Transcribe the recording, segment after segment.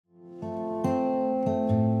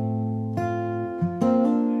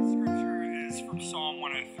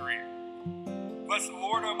Bless the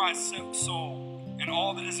Lord, O my soul, and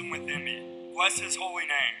all that is within me. Bless his holy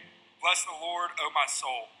name. Bless the Lord, O my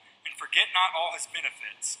soul, and forget not all his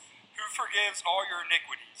benefits. Who forgives all your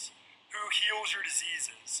iniquities? Who heals your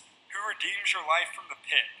diseases? Who redeems your life from the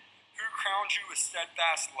pit? Who crowns you with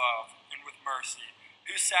steadfast love and with mercy?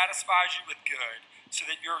 Who satisfies you with good, so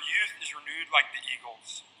that your youth is renewed like the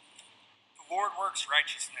eagles? The Lord works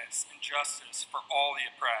righteousness and justice for all the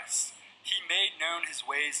oppressed. He made known his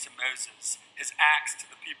ways to Moses, his acts to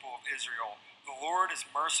the people of Israel. The Lord is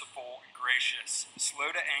merciful and gracious,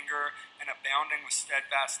 slow to anger, and abounding with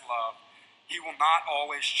steadfast love. He will not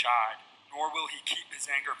always chide, nor will he keep his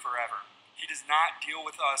anger forever. He does not deal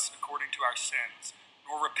with us according to our sins,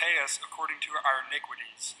 nor repay us according to our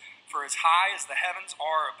iniquities. For as high as the heavens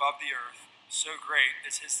are above the earth, so great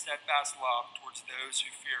is his steadfast love towards those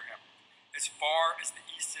who fear him. As far as the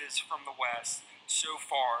east is from the west, so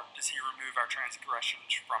far does he remove our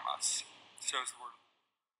transgressions from us. So is the word.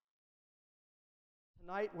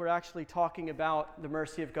 Tonight we're actually talking about the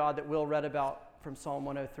mercy of God that Will read about from Psalm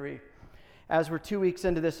 103. As we're 2 weeks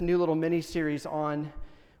into this new little mini-series on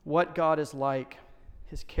what God is like,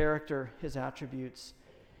 his character, his attributes.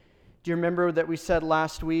 Do you remember that we said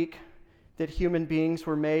last week that human beings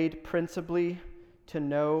were made principally to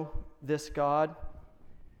know this God?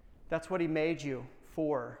 That's what he made you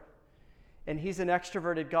for. And he's an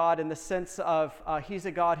extroverted God in the sense of he's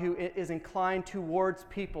a God who is inclined towards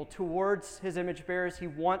people, towards his image bearers. He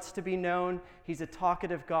wants to be known. He's a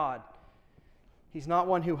talkative God. He's not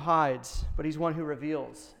one who hides, but he's one who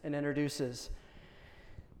reveals and introduces.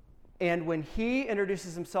 And when he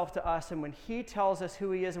introduces himself to us and when he tells us who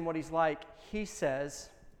he is and what he's like, he says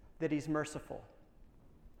that he's merciful.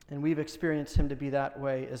 And we've experienced him to be that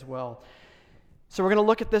way as well. So we're going to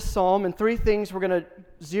look at this psalm, and three things we're going to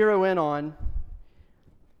zero in on.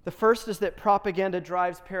 The first is that propaganda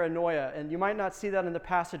drives paranoia, and you might not see that in the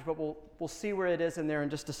passage, but we'll see where it is in there in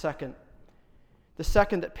just a second. The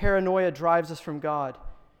second, that paranoia drives us from God.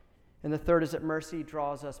 And the third is that mercy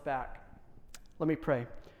draws us back. Let me pray.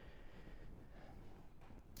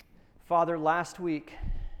 Father, last week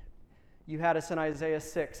you had us in Isaiah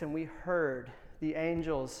 6, and we heard the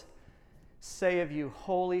angels say of you,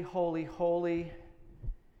 holy, holy, holy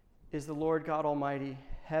is the Lord God Almighty.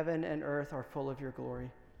 Heaven and earth are full of your glory.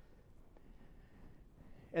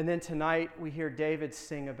 And then tonight we hear David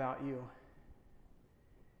sing about you,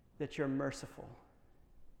 that you're merciful.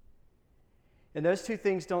 And those two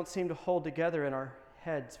things don't seem to hold together in our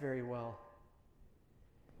heads very well.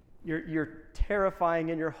 You're terrifying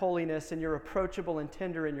in your holiness, and you're approachable and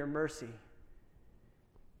tender in your mercy.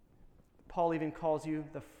 Paul even calls you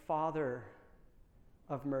the Father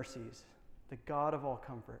of mercies, the God of all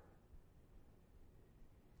comfort.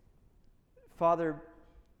 Father,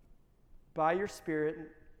 by your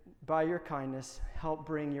Spirit, by your kindness, help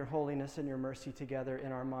bring your holiness and your mercy together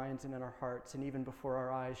in our minds and in our hearts and even before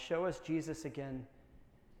our eyes. Show us Jesus again,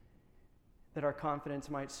 that our confidence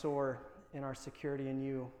might soar and our security in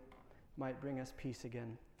you might bring us peace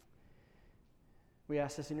again. We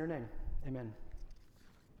ask this in your name. Amen.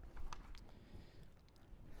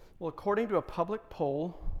 Well, according to a public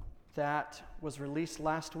poll that was released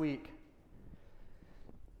last week,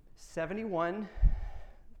 71%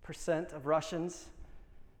 of Russians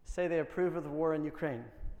say they approve of the war in Ukraine,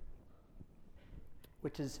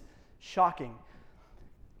 which is shocking,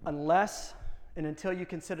 unless and until you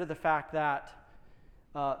consider the fact that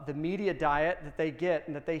the media diet that they get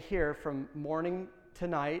and that they hear from morning to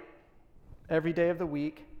night, every day of the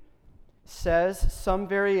week, says some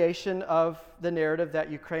variation of the narrative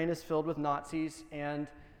that Ukraine is filled with Nazis and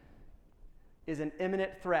is an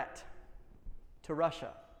imminent threat to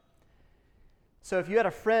Russia. So if you had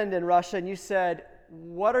a friend in Russia and you said,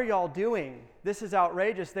 what are y'all doing? This is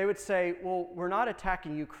outrageous. They would say, well, we're not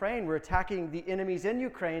attacking Ukraine. We're attacking the enemies in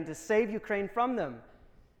Ukraine to save Ukraine from them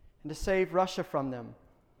and to save Russia from them.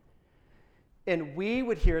 And we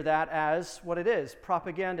would hear that as what it is,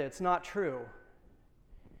 propaganda. It's not true.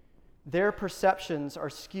 Their perceptions are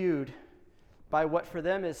skewed by what for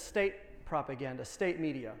them is state propaganda, state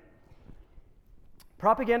media.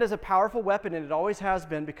 Propaganda is a powerful weapon, and it always has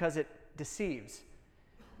been, because it deceives.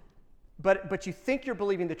 But you think you're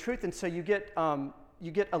believing the truth, and so you get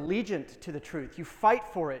allegiant to the truth. You fight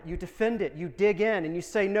for it. You defend it. You dig in, and you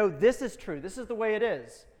say, no, this is true. This is the way it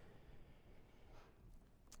is.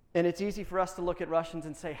 And it's easy for us to look at Russians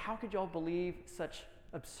and say, how could y'all believe such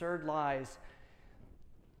absurd lies?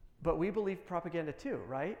 But we believe propaganda too,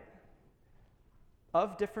 right?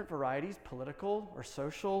 Of different varieties, political or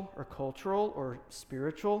social or cultural or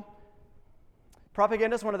spiritual.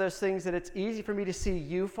 Propaganda is one of those things that it's easy for me to see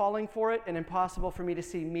you falling for it and impossible for me to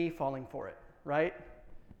see me falling for it. right?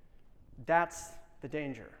 That's the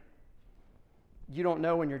danger. You don't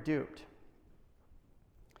know when you're duped.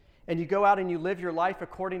 And you go out and you live your life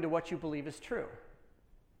according to what you believe is true.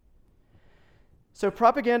 So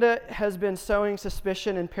propaganda has been sowing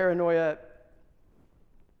suspicion and paranoia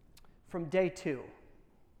from day 2.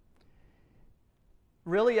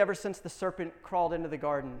 Really, ever since the serpent crawled into the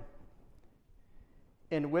garden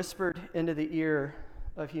and whispered into the ear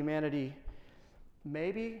of humanity,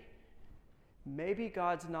 maybe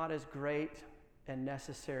God's not as great and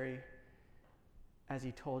necessary as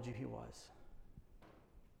he told you he was.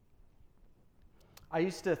 I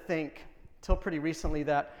used to think, till pretty recently,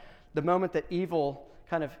 that the moment that evil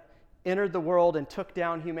kind of entered the world and took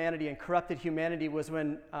down humanity and corrupted humanity was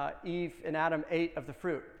when Eve and Adam ate of the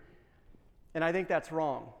fruit. And I think that's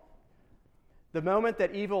wrong. The moment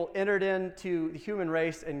that evil entered into the human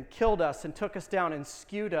race and killed us and took us down and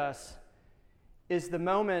skewed us is the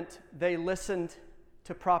moment they listened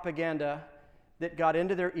to propaganda that got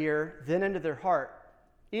into their ear, then into their heart.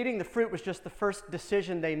 Eating the fruit was just the first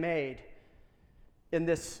decision they made in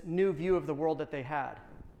this new view of the world that they had.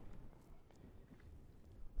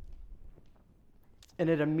 And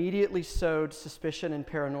it immediately sowed suspicion and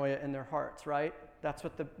paranoia in their hearts, right? That's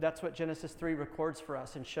what Genesis 3 records for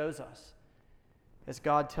us and shows us, as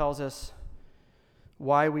God tells us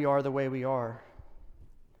why we are the way we are.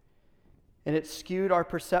 And it skewed our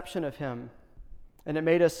perception of him, and it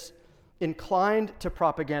made us inclined to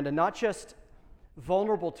propaganda, not just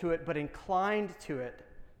vulnerable to it, but inclined to it.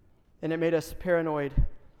 And it made us paranoid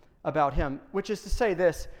about him, which is to say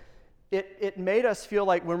this, it made us feel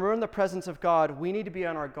like when we're in the presence of God, we need to be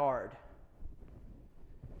on our guard.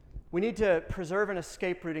 We need to preserve an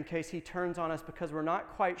escape route in case he turns on us, because we're not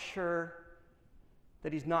quite sure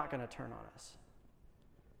that he's not going to turn on us.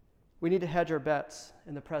 We need to hedge our bets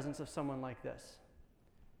in the presence of someone like this.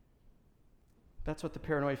 That's what the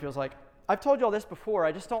paranoia feels like. I've told you all this before,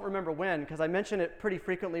 I just don't remember when, because I mention it pretty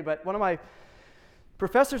frequently, but one of my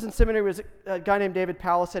professors in seminary was a guy named David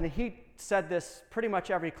Pallison, and he said this pretty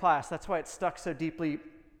much every class. That's why it stuck so deeply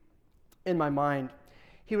in my mind.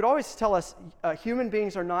 He would always tell us human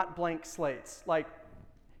beings are not blank slates. Like,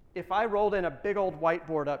 if I rolled in a big old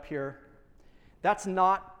whiteboard up here, that's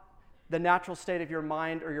not the natural state of your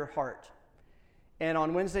mind or your heart. And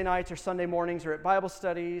on Wednesday nights or Sunday mornings or at Bible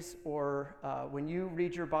studies or when you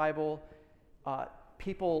read your Bible,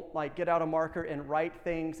 people like get out a marker and write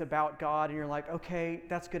things about God, and you're like, okay,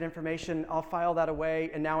 that's good information. I'll file that away,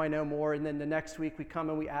 and now I know more. And then the next week we come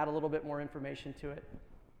and we add a little bit more information to it.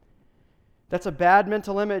 That's a bad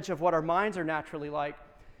mental image of what our minds are naturally like.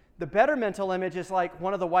 The better mental image is like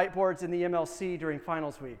one of the whiteboards in the MLC during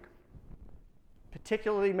finals week.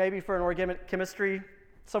 Particularly maybe for an organic chemistry,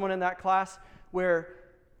 someone in that class, where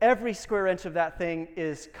every square inch of that thing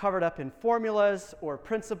is covered up in formulas or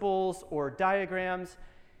principles or diagrams.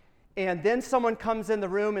 And then someone comes in the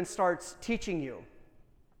room and starts teaching you.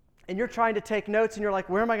 And you're trying to take notes, and you're like,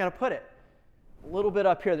 where am I going to put it? A little bit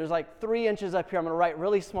up here. There's like 3 inches up here. I'm going to write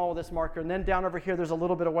really small with this marker. And then down over here, there's a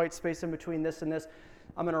little bit of white space in between this and this.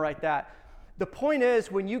 I'm going to write that. The point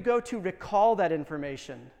is, when you go to recall that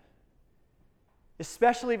information,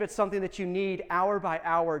 especially if it's something that you need hour by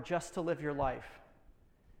hour just to live your life,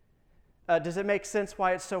 does it make sense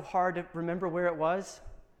why it's so hard to remember where it was?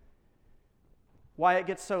 Why it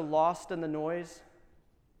gets so lost in the noise?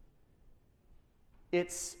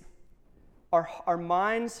 It's our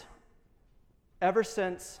minds, ever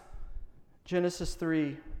since Genesis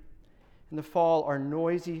 3 in the fall, are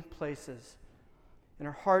noisy places. And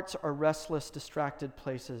our hearts are restless, distracted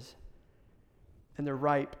places. And they're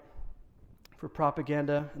ripe for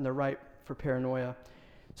propaganda, and they're ripe for paranoia.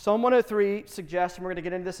 Psalm 103 suggests, and we're going to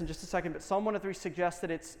get into this in just a second, but Psalm 103 suggests that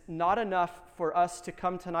it's not enough for us to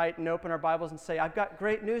come tonight and open our Bibles and say, I've got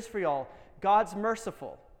great news for y'all. God's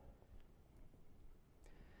merciful.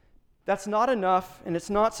 That's not enough, and it's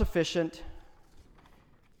not sufficient.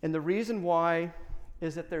 And the reason why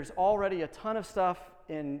is that there's already a ton of stuff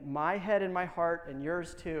in my head and my heart, and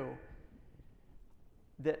yours too,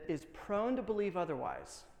 that is prone to believe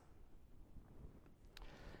otherwise.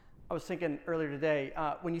 I was thinking earlier today,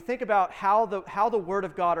 when you think about how the Word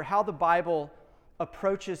of God or how the Bible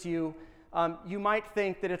approaches you, you might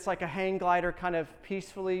think that it's like a hang glider kind of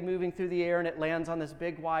peacefully moving through the air, and it lands on this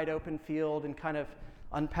big wide open field and kind of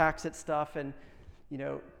unpacks its stuff and,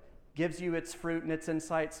 gives you its fruit and its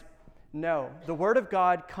insights. No, the Word of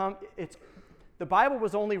God, the Bible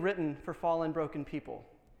was only written for fallen, broken people.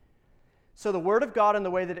 So the Word of God, in the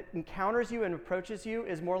way that it encounters you and approaches you,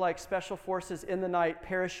 is more like special forces in the night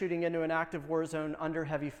parachuting into an active war zone under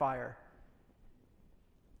heavy fire.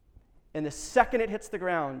 And the second it hits the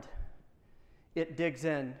ground, it digs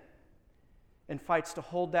in and fights to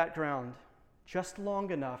hold that ground just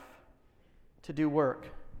long enough to do work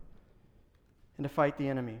and to fight the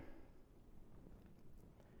enemy.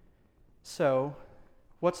 So,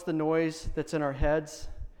 what's the noise that's in our heads?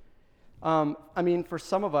 For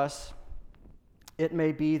some of us, it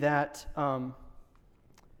may be that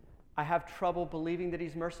I have trouble believing that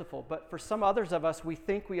he's merciful. But for some others of us, we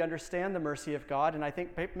think we understand the mercy of God. And I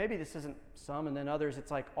think maybe this isn't some, and then others, it's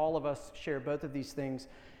like all of us share both of these things.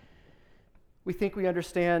 We think we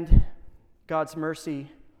understand God's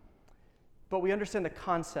mercy, but we understand the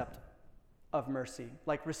concept of mercy,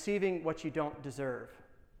 like receiving what you don't deserve,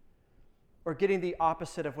 or getting the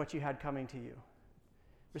opposite of what you had coming to you,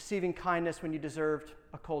 receiving kindness when you deserved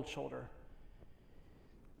a cold shoulder.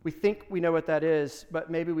 We think we know what that is, but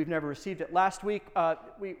maybe we've never received it. Last week,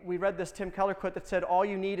 we read this Tim Keller quote that said, all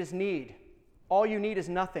you need is need. All you need is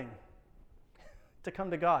nothing to come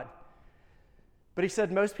to God. But he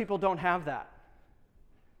said most people don't have that.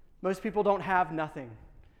 Most people don't have nothing.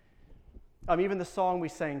 Even the song we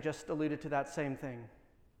sang just alluded to that same thing.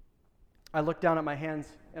 I looked down at my hands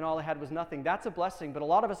and all I had was nothing. That's a blessing, but a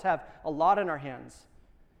lot of us have a lot in our hands.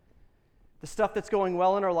 The stuff that's going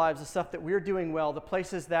well in our lives, the stuff that we're doing well, the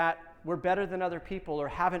places that we're better than other people or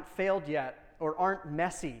haven't failed yet or aren't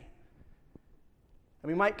messy.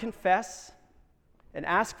 And we might confess and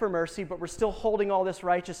ask for mercy, but we're still holding all this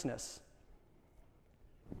righteousness.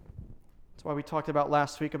 That's why we talked about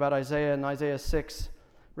last week about Isaiah and Isaiah 6,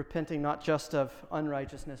 repenting not just of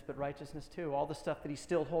unrighteousness, but righteousness too. All the stuff that he's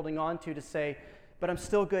still holding on to say, but I'm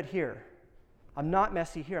still good here. I'm not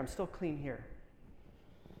messy here. I'm still clean here.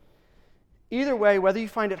 Either way, whether you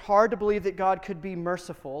find it hard to believe that God could be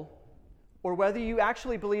merciful, or whether you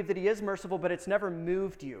actually believe that he is merciful, but it's never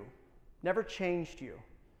moved you, never changed you,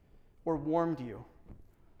 or warmed you.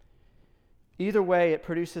 Either way, it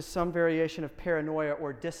produces some variation of paranoia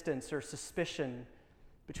or distance or suspicion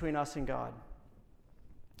between us and God.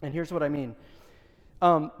 And here's what I mean.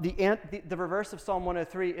 The reverse of Psalm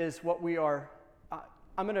 103 is what we are.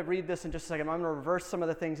 I'm going to read this in just a second. I'm going to reverse some of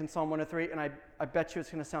the things in Psalm 103, and I bet you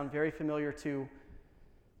it's going to sound very familiar to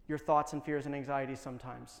your thoughts and fears and anxieties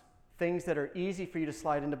sometimes. Things that are easy for you to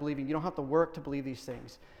slide into believing. You don't have to work to believe these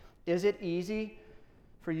things. Is it easy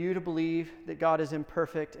for you to believe that God is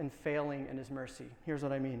imperfect and failing in his mercy? Here's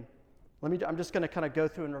what I mean. I'm just going to kind of go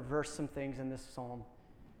through and reverse some things in this psalm.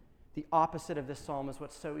 The opposite of this psalm is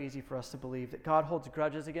what's so easy for us to believe, that God holds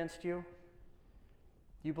grudges against you.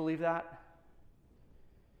 Do you believe that?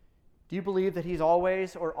 Do you believe that he's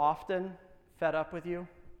always or often fed up with you?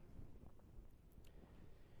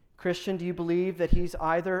 Christian, do you believe that he's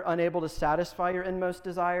either unable to satisfy your inmost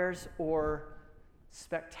desires or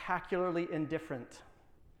spectacularly indifferent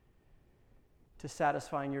to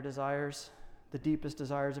satisfying your desires, the deepest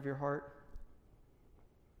desires of your heart?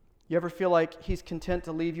 You ever feel like he's content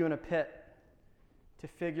to leave you in a pit to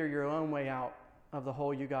figure your own way out of the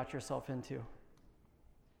hole you got yourself into?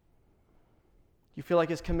 You feel like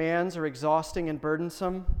his commands are exhausting and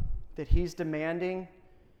burdensome, that he's demanding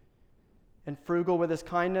and frugal with his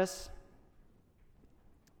kindness?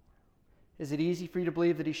 Is it easy for you to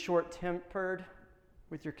believe that he's short-tempered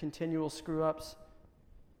with your continual screw-ups,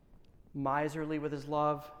 miserly with his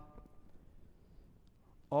love,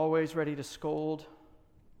 always ready to scold,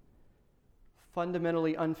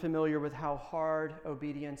 fundamentally unfamiliar with how hard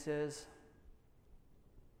obedience is?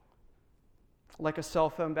 Like a cell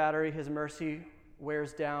phone battery, his mercy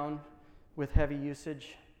wears down with heavy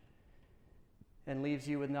usage and leaves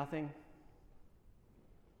you with nothing?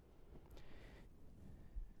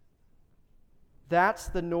 That's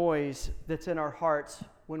the noise that's in our hearts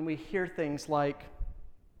when we hear things like,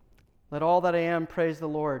 "Let all that I am praise the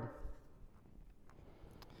Lord."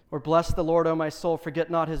 Or, "Bless the Lord, O my soul,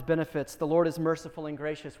 forget not his benefits. The Lord is merciful and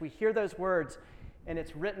gracious." We hear those words, and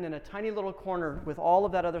it's written in a tiny little corner with all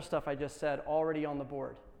of that other stuff I just said already on the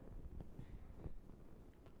board.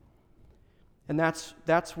 And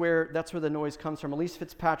that's where the noise comes from. Elise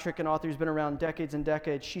Fitzpatrick, an author who's been around decades and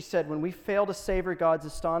decades, she said, when we fail to savor God's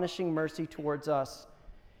astonishing mercy towards us,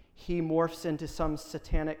 he morphs into some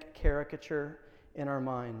satanic caricature in our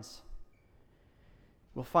minds.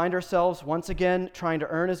 We'll find ourselves once again trying to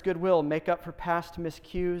earn his goodwill, make up for past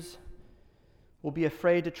miscues. We'll be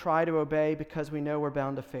afraid to try to obey because we know we're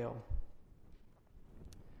bound to fail.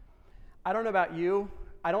 I don't know about you.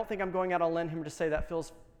 I don't think I'm going out on a limb here to say that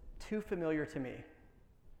feels too familiar to me.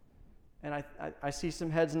 And I see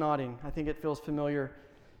some heads nodding. I think it feels familiar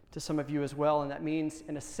to some of you as well. And that means,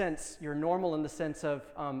 in a sense, you're normal in the sense of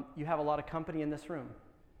you have a lot of company in this room.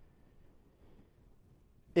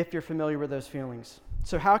 if you're familiar with those feelings.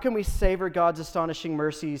 So how can we savor God's astonishing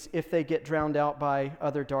mercies if they get drowned out by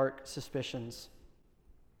other dark suspicions?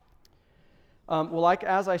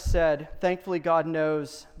 As I said, thankfully God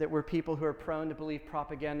knows that we're people who are prone to believe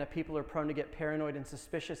propaganda, people who are prone to get paranoid and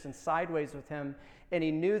suspicious and sideways with him, and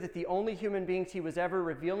he knew that the only human beings he was ever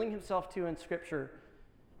revealing himself to in Scripture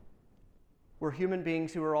were human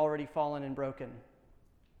beings who were already fallen and broken.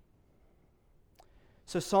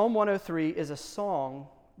 So Psalm 103 is a song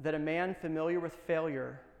that a man familiar with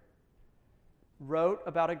failure wrote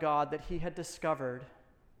about a God that he had discovered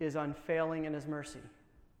is unfailing in his mercy.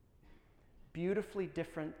 Beautifully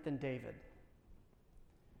different than David.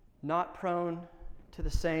 Not prone to the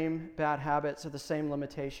same bad habits or the same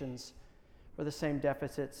limitations or the same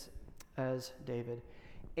deficits as David.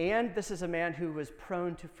 And this is a man who was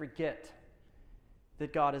prone to forget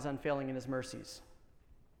that God is unfailing in his mercies.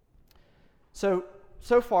 So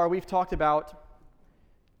far we've talked about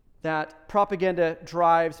that propaganda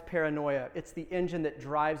drives paranoia. It's the engine that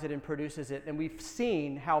drives it and produces it. And we've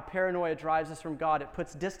seen how paranoia drives us from God. It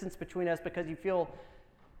puts distance between us because you feel,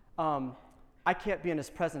 I can't be in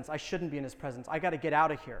his presence. I shouldn't be in his presence. I got to get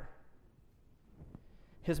out of here.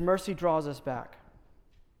 His mercy draws us back,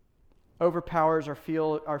 overpowers our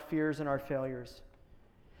fears and our failures.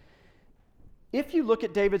 If you look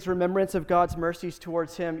at David's remembrance of God's mercies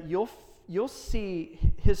towards him, you'll see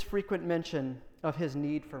his frequent mention of his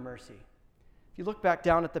need for mercy. If you look back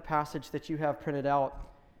down at the passage that you have printed out,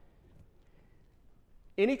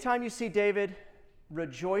 anytime you see David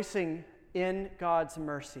rejoicing in God's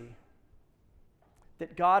mercy,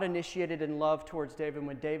 that God initiated in love towards David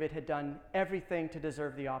when David had done everything to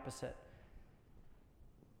deserve the opposite.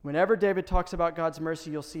 Whenever David talks about God's mercy,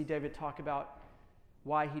 you'll see David talk about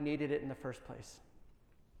why he needed it in the first place.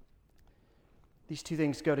 These two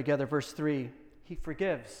things go together. Verse 3, he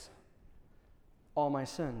forgives all my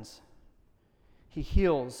sins. He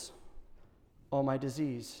heals all my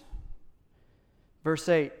disease. Verse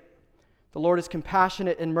 8, the Lord is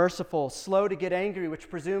compassionate and merciful, slow to get angry, which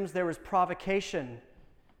presumes there was provocation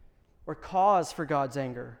or cause for God's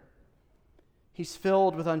anger. He's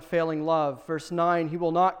filled with unfailing love. Verse 9, he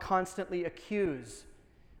will not constantly accuse,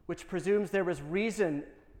 which presumes there was reason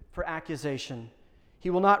for accusation. He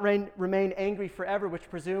will not remain angry forever, which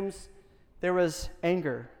presumes there was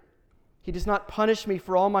anger. He does not punish me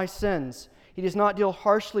for all my sins. He does not deal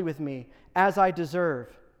harshly with me as I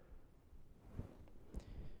deserve.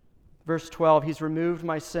 Verse 12, he's removed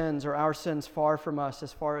my sins or our sins far from us,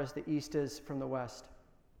 as far as the east is from the west.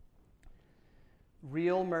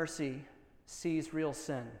 Real mercy sees real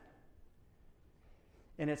sin.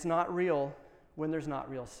 And it's not real when there's not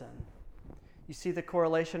real sin. You see the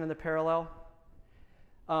correlation and the parallel?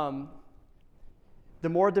 The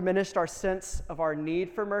more diminished our sense of our need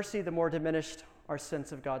for mercy, the more diminished our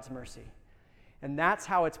sense of God's mercy. And that's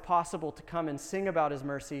how it's possible to come and sing about his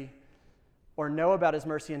mercy or know about his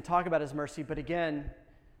mercy and talk about his mercy. But again,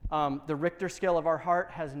 the Richter scale of our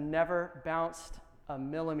heart has never bounced a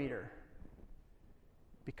millimeter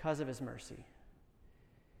because of his mercy.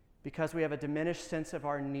 Because we have a diminished sense of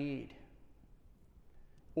our need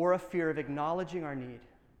or a fear of acknowledging our need.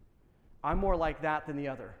 I'm more like that than the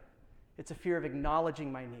other. It's a fear of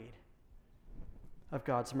acknowledging my need of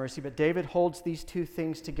God's mercy. But David holds these two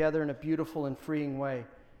things together in a beautiful and freeing way.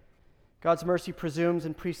 God's mercy presumes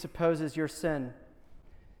and presupposes your sin.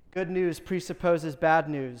 Good news presupposes bad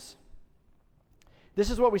news.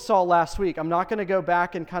 This is what we saw last week. I'm not going to go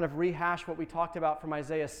back and kind of rehash what we talked about from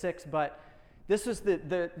Isaiah 6, but this is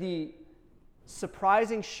the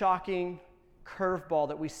surprising, shocking curveball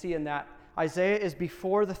that we see in that. Isaiah is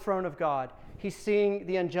before the throne of God. He's seeing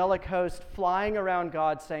the angelic host flying around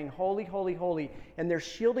God saying, holy, holy, holy. And they're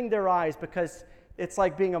shielding their eyes because it's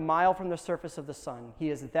like being a mile from the surface of the sun.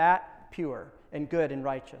 He is that pure and good and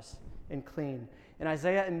righteous and clean. And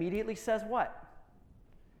Isaiah immediately says what?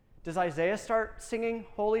 Does Isaiah start singing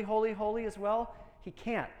holy, holy, holy as well? He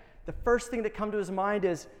can't. The first thing that comes to his mind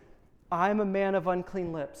is, I'm a man of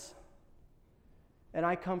unclean lips. And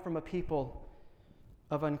I come from a people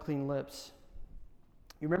of unclean lips.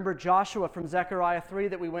 You remember Joshua from Zechariah 3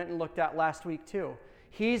 that we went and looked at last week too.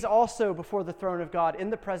 He's also before the throne of God,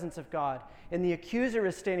 in the presence of God. And the accuser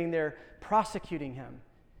is standing there prosecuting him.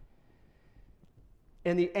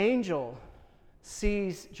 And the angel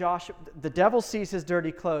sees Joshua, the devil sees his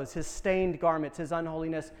dirty clothes, his stained garments, his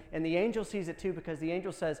unholiness. And the angel sees it too because the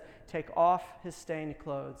angel says, take off his stained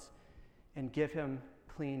clothes and give him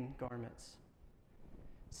clean garments.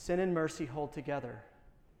 Sin and mercy hold together.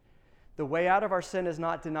 The way out of our sin is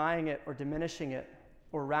not denying it or diminishing it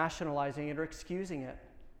or rationalizing it or excusing it.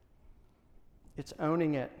 It's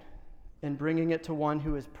owning it, and bringing it to one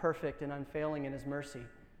who is perfect and unfailing in his mercy,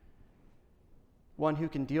 one who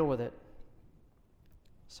can deal with it.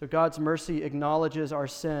 So God's mercy acknowledges our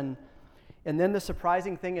sin. And then the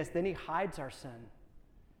surprising thing is, then he hides our sin.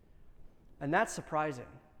 And that's surprising.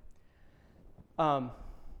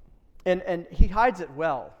 And he hides it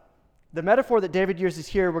well. The metaphor that David uses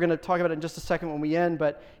here, we're going to talk about it in just a second when we end,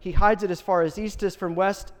 but he hides it as far as east is from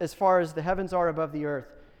west, as far as the heavens are above the earth.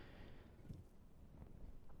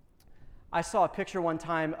 I saw a picture one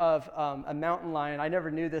time of a mountain lion. I never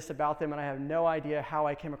knew this about them, and I have no idea how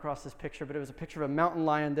I came across this picture, but it was a picture of a mountain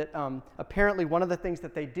lion that apparently one of the things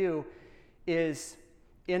that they do is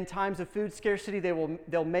in times of food scarcity,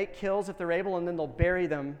 they'll make kills if they're able, and then they'll bury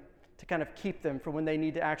them to kind of keep them for when they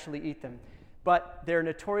need to actually eat them. But they're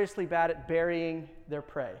notoriously bad at burying their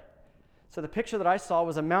prey. So the picture that I saw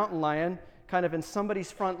was a mountain lion kind of in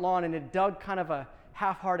somebody's front lawn, and it dug kind of a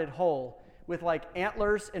half-hearted hole with like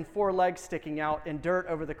antlers and 4 legs sticking out and dirt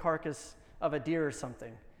over the carcass of a deer or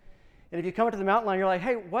something. And if you come up to the mountain lion, you're like,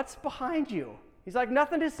 hey, what's behind you? He's like,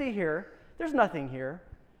 nothing to see here. There's nothing here.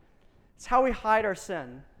 It's how we hide our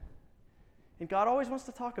sin. And God always wants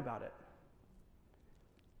to talk about it.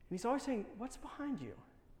 And he's always saying, what's behind you?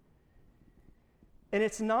 And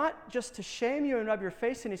it's not just to shame you and rub your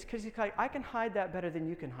face in it, because he's like, I can hide that better than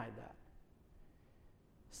you can hide that.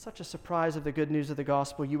 Such a surprise of the good news of the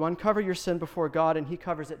gospel. You uncover your sin before God, and he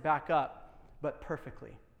covers it back up, but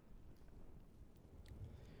perfectly.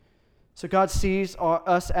 So God sees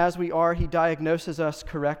us as we are. He diagnoses us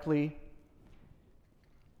correctly,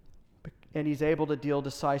 and he's able to deal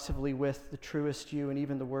decisively with the truest you and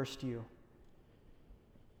even the worst you.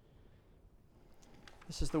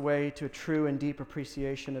 This is the way to a true and deep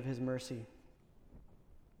appreciation of his mercy.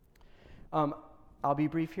 I'll be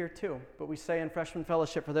brief here too, but we say in Freshman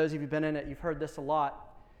Fellowship, for those of you who've been in it, you've heard this a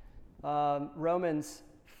lot. Romans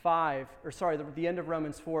 5, the end of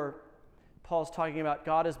Romans 4, Paul's talking about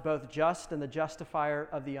God is both just and the justifier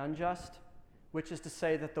of the unjust, which is to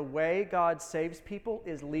say that the way God saves people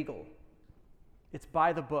is legal. It's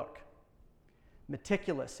by the book,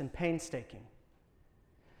 meticulous and painstaking.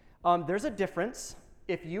 There's a difference.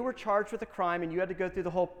 If you were charged with a crime and you had to go through the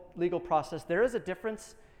whole legal process, there is a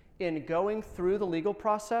difference in going through the legal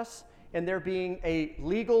process and there being a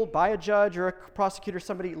legal, by a judge or a prosecutor,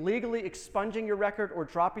 somebody legally expunging your record or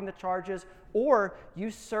dropping the charges, or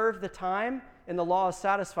you serve the time and the law is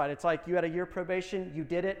satisfied. It's like you had a year probation, you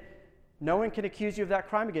did it, no one can accuse you of that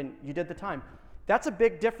crime again, you did the time. That's a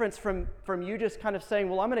big difference from you just kind of saying,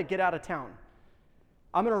 well, I'm going to get out of town.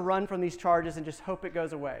 I'm going to run from these charges and just hope it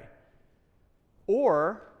goes away.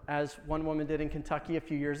 Or, as one woman did in Kentucky a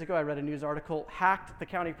few years ago, I read a news article, hacked the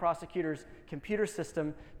county prosecutor's computer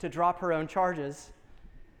system to drop her own charges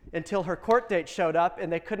until her court date showed up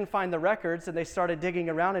and they couldn't find the records, and they started digging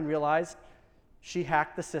around and realized she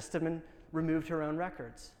hacked the system and removed her own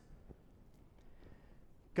records.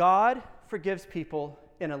 God forgives people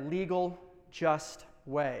in a legal, just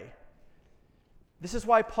way. This is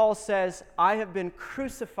why Paul says, I have been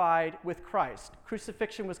crucified with Christ.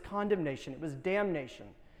 Crucifixion was condemnation. It was damnation.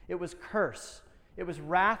 It was curse. It was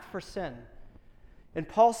wrath for sin. And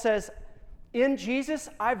Paul says, in Jesus,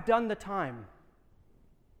 I've done the time.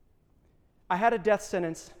 I had a death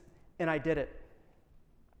sentence, and I did it.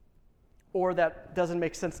 Or that doesn't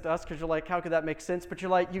make sense to us, because you're like, how could that make sense? But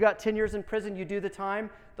you're like, you got 10 years in prison, you do the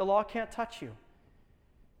time, the law can't touch you.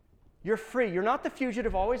 You're free. You're not the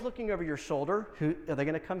fugitive always looking over your shoulder. Are they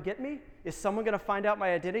going to come get me? Is someone going to find out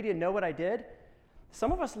my identity and know what I did?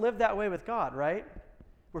 Some of us live that way with God, right?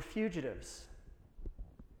 We're fugitives.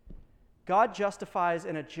 God justifies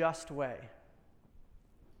in a just way,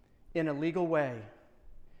 in a legal way,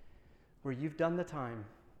 where you've done the time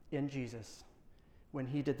in Jesus when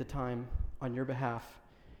he did the time on your behalf.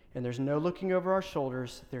 And there's no looking over our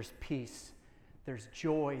shoulders. There's peace. There's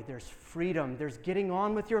joy, there's freedom, there's getting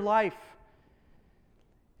on with your life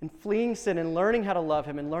and fleeing sin and learning how to love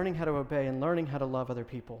him and learning how to obey and learning how to love other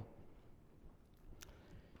people.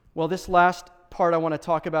 Well, this last part I want to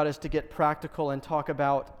talk about is to get practical and talk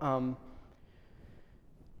about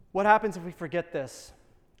what happens if we forget this.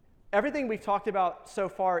 Everything we've talked about so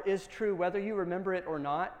far is true, whether you remember it or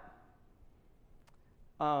not.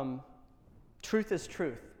 Truth is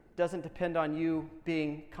truth. It doesn't depend on you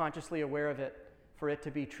being consciously aware of it for it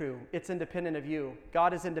to be true. It's independent of you.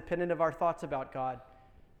 God is independent of our thoughts about God.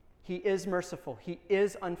 He is merciful. He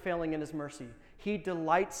is unfailing in his mercy. He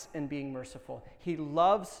delights in being merciful. He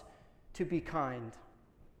loves to be kind.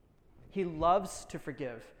 He loves to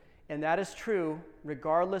forgive. And that is true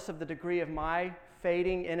regardless of the degree of my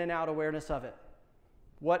fading in and out awareness of it.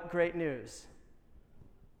 What great news.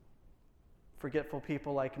 Forgetful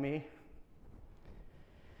people like me,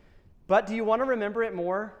 But do you want to remember it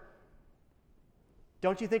more?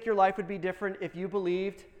 Don't you think your life would be different if you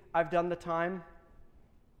believed, I've done the time?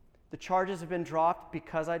 The charges have been dropped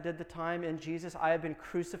because I did the time in Jesus. I have been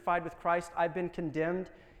crucified with Christ. I've been condemned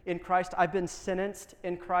in Christ. I've been sentenced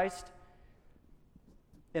in Christ.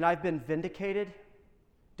 And I've been vindicated,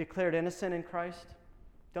 declared innocent in Christ.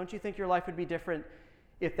 Don't you think your life would be different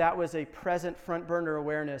if that was a present front burner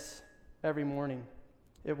awareness every morning?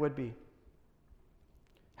 It would be.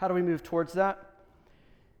 How do we move towards that?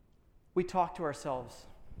 We talk to ourselves.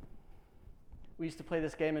 We used to play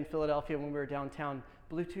this game in Philadelphia when we were downtown,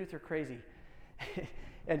 Bluetooth or Crazy.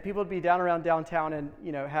 And people would be down around downtown and,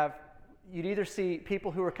 you'd either see people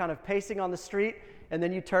who were kind of pacing on the street, and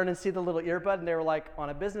then you turn and see the little earbud and they were like on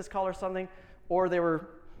a business call or something, or they were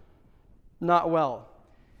not well.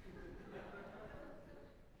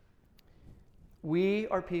 We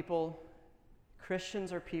are people,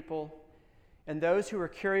 Christians are people, and those who are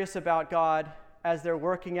curious about God as they're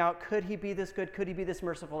working out, could he be this good? Could he be this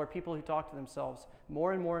merciful? Are people who talk to themselves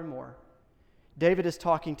more and more and more. David is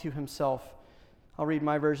talking to himself. I'll read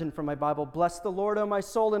my version from my Bible. Bless the Lord, O my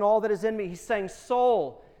soul, and all that is in me. He's saying,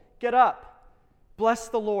 soul, get up. Bless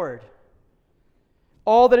the Lord.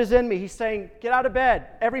 All that is in me. He's saying, get out of bed.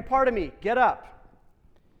 Every part of me, get up.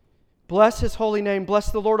 Bless his holy name.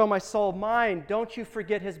 Bless the Lord, O my soul. Mine, don't you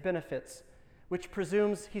forget his benefits, which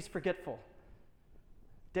presumes he's forgetful.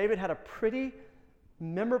 David had a pretty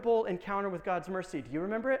memorable encounter with God's mercy. Do you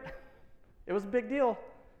remember it? It was a big deal.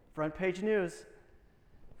 Front page news.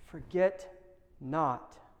 Forget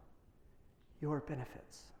not your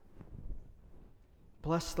benefits.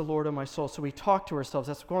 Bless the Lord, O my soul. So we talk to ourselves.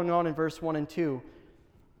 That's going on in verse 1 and 2.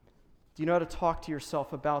 Do you know how to talk to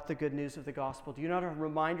yourself about the good news of the gospel? Do you know how to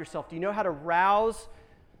remind yourself? Do you know how to rouse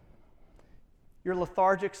your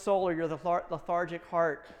lethargic soul or your lethargic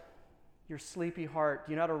heart, your sleepy heart?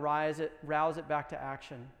 Do you know how to rouse it back to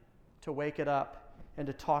action, to wake it up and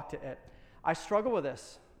to talk to it? I struggle with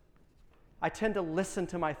this. I tend to listen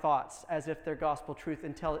to my thoughts as if they're gospel truth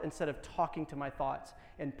instead of talking to my thoughts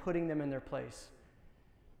and putting them in their place.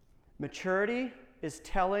 Maturity is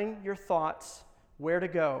telling your thoughts where to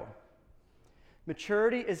go.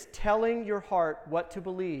 Maturity is telling your heart what to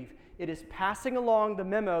believe. It is passing along the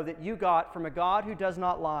memo that you got from a God who does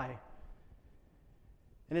not lie.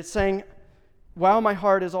 And it's saying, wow, my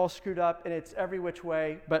heart is all screwed up and it's every which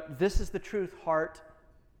way, but this is the truth, heart,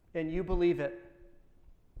 and you believe it.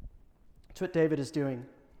 That's what David is doing.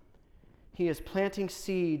 He is planting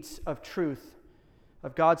seeds of truth,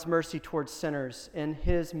 of God's mercy towards sinners in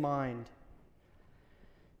his mind.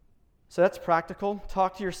 So that's practical.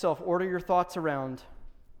 Talk to yourself. Order your thoughts around.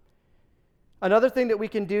 Another thing that we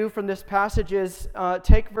can do from this passage is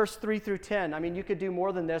take verse 3 through 10. I mean, you could do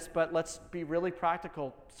more than this, but let's be really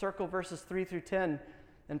practical. Circle verses 3 through 10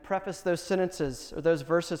 and preface those sentences or those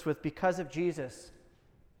verses with, because of Jesus,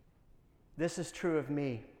 this is true of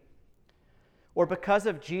me. Or because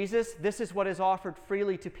of Jesus, this is what is offered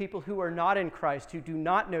freely to people who are not in Christ, who do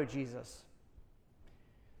not know Jesus.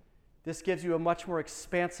 This gives you a much more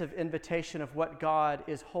expansive invitation of what God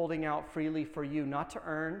is holding out freely for you, not to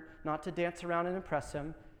earn, not to dance around and impress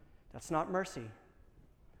him. That's not mercy,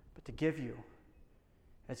 but to give you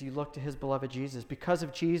as you look to his beloved Jesus. Because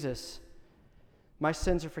of Jesus, my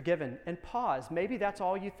sins are forgiven. And pause. Maybe that's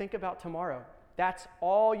all you think about tomorrow. That's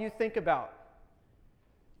all you think about.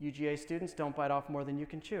 UGA students, don't bite off more than you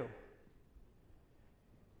can chew.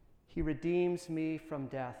 He redeems me from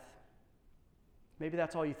death. Maybe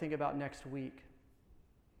that's all you think about next week.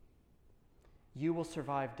 You will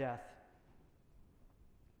survive death.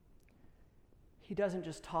 He doesn't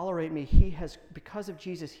just tolerate me. Because of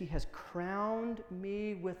Jesus, he has crowned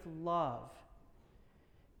me with love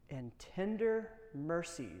and tender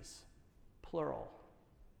mercies, plural.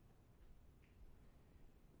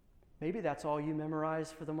 Maybe that's all you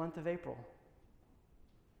memorize for the month of April.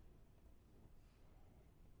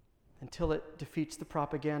 Until it defeats the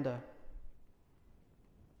propaganda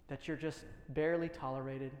that you're just barely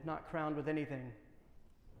tolerated, not crowned with anything.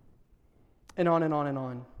 And on and on and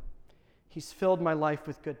on. He's filled my life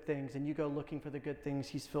with good things, and you go looking for the good things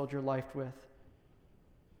he's filled your life with.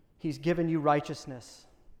 He's given you righteousness.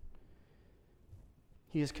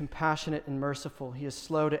 He is compassionate and merciful. He is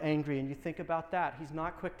slow to anger, and you think about that. He's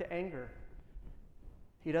not quick to anger.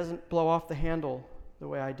 He doesn't blow off the handle the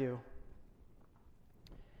way I do.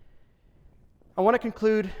 I want to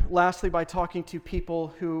conclude, lastly, by talking to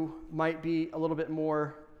people who might be a little bit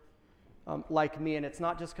more like me, and it's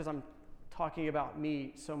not just because I'm talking about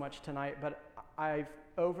me so much tonight, but I've,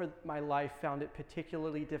 over my life, found it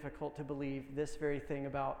particularly difficult to believe this very thing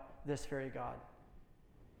about this very God.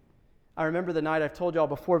 I remember the night, I've told y'all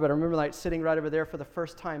before, but I remember the night sitting right over there for the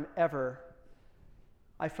first time ever.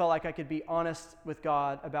 I felt like I could be honest with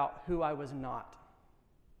God about who I was not.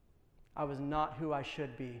 I was not who I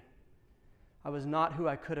should be. I was not who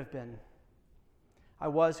I could have been. I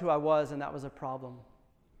was who I was, and that was a problem.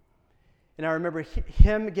 And I remember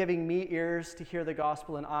him giving me ears to hear the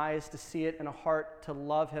gospel and eyes to see it and a heart to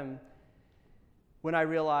love him when I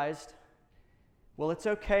realized, well, it's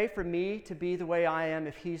okay for me to be the way I am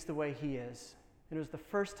if he's the way he is. And it was the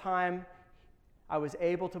first time I was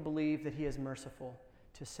able to believe that he is merciful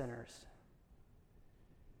to sinners.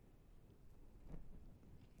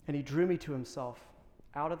 And he drew me to himself,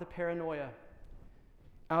 out of the paranoia,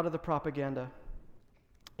 out of the propaganda,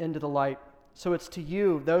 into the light. So it's to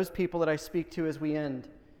you, those people that I speak to as we end.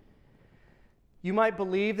 You might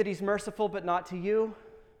believe that he's merciful, but not to you.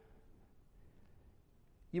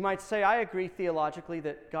 You might say, I agree theologically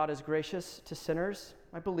that God is gracious to sinners.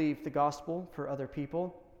 I believe the gospel for other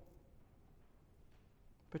people.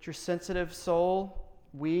 But your sensitive soul,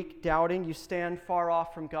 weak, doubting, you stand far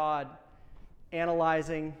off from God,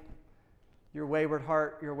 analyzing your wayward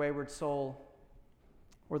heart, your wayward soul,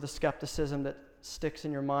 or the skepticism that sticks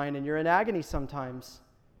in your mind, and you're in agony sometimes.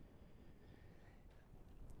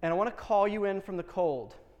 And I want to call you in from the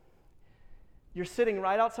cold. You're sitting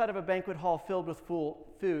right outside of a banquet hall filled with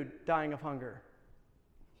food, dying of hunger.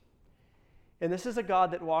 And this is a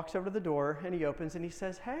God that walks over to the door, and he opens, and he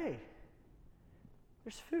says, hey,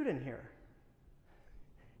 there's food in here.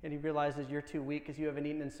 And he realizes you're too weak because you haven't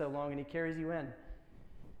eaten in so long, and he carries you in.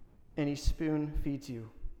 And he spoon feeds you.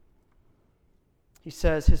 He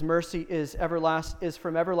says his mercy is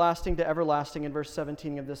from everlasting to everlasting in verse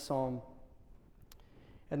 17 of this psalm.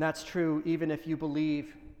 And that's true even if you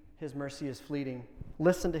believe his mercy is fleeting.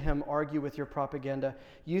 Listen to him argue with your propaganda.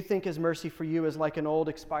 You think his mercy for you is like an old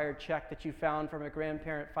expired check that you found from a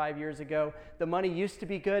grandparent 5 years ago. The money used to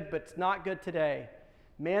be good, but it's not good today.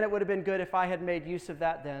 Man, it would have been good if I had made use of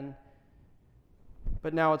that then.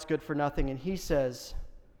 But now it's good for nothing. And he says,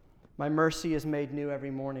 my mercy is made new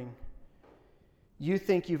every morning. You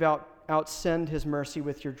think you've outsinned his mercy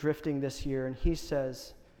with your drifting this year, and he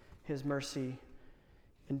says his mercy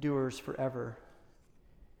endures forever.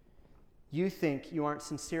 You think you aren't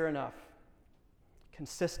sincere enough,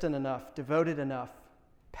 consistent enough, devoted enough,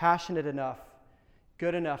 passionate enough,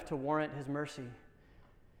 good enough to warrant his mercy.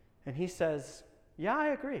 And he says, yeah, I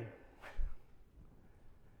agree.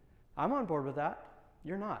 I'm on board with that.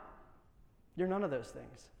 You're not. You're none of those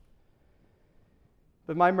things.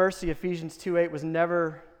 But my mercy, Ephesians 2:8,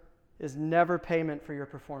 is never payment for your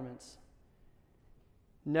performance.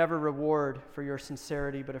 Never reward for your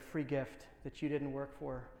sincerity, but a free gift that you didn't work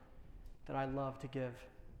for, that I love to give.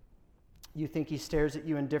 You think he stares at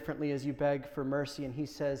you indifferently as you beg for mercy, and he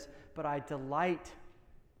says, but I delight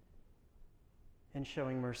in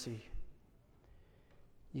showing mercy.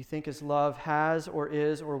 You think his love has or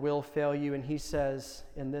is or will fail you, and he says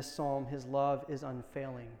in this psalm, his love is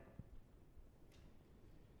unfailing.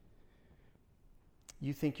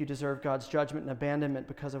 You think you deserve God's judgment and abandonment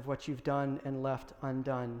because of what you've done and left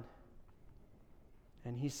undone.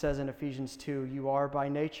 And he says in Ephesians 2, you are by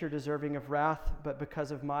nature deserving of wrath, but because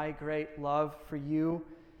of my great love for you,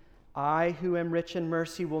 I, who am rich in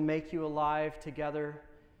mercy, will make you alive together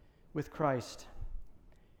with Christ,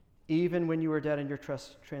 even when you were dead in your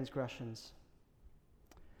transgressions.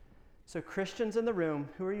 So Christians in the room,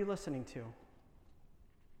 who are you listening to?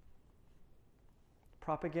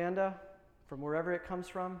 Propaganda from wherever it comes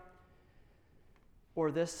from?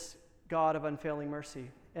 Or this God of unfailing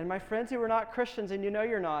mercy? And my friends who are not Christians, and you know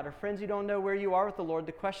you're not, or friends who don't know where you are with the Lord,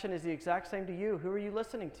 the question is the exact same to you. Who are you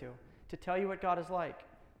listening to tell you what God is like?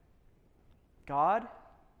 God?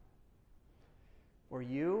 Or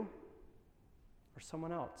you? Or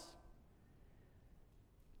someone else?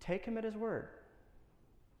 Take him at his word.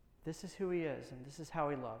 This is who he is, and this is how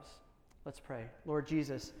he loves. Let's pray. Lord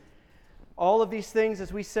Jesus, all of these things,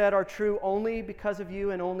 as we said, are true only because of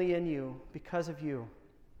you and only in you, because of you.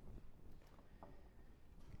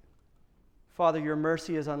 Father, your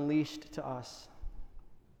mercy is unleashed to us.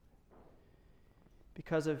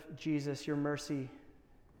 Because of Jesus, your mercy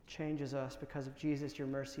changes us. Because of Jesus, your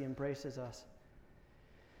mercy embraces us.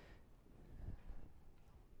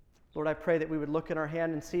 Lord, I pray that we would look in our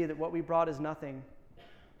hand and see that what we brought is nothing.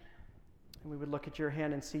 And we would look at your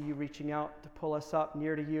hand and see you reaching out to pull us up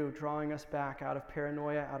near to you, drawing us back out of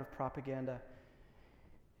paranoia, out of propaganda,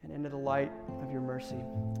 and into the light of your mercy.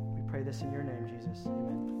 We pray this in your name, Jesus.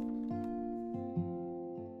 Amen.